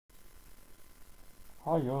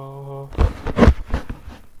Hiya.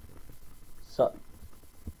 So,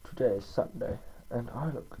 today is Sunday, and I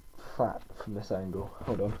look fat from this angle.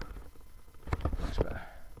 Hold on. Much better.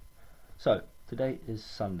 So, today is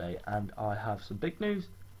Sunday, and I have some big news,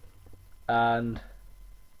 and,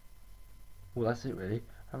 well, that's it really.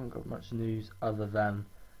 I haven't got much news other than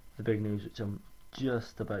the big news, which I'm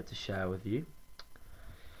just about to share with you.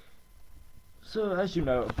 So, as you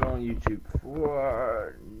know, I've been on YouTube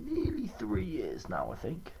for nearly 3 years now, I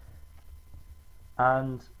think.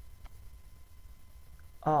 And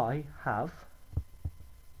I have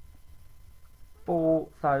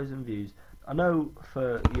 4,000 views. I know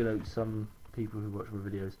for, some people who watch my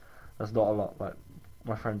videos, that's not a lot. Like,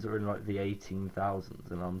 my friends are in like the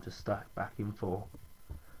 18,000s and I'm just stuck back in 4.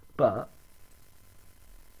 But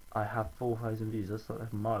I have 4,000 views. That's like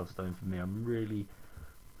a milestone for me. I'm really,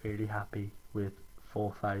 really happy with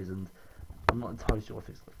 4,000. I'm not entirely sure if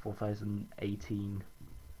it's like 4,018.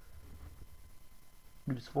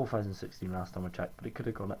 It was 4,016 last time I checked, but it could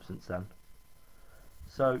have gone up since then.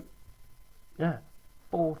 So, yeah,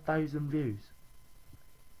 4,000 views.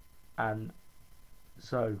 And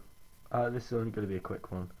so, this is only going to be a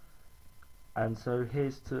quick one. And so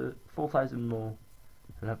here's to 4,000 more,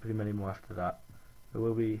 and hopefully many more after that. There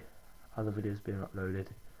will be other videos being uploaded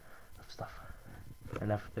of stuff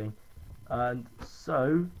and everything. And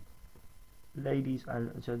so, ladies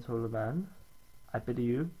and gentlemen, I bid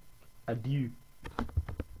you adieu.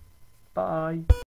 Bye.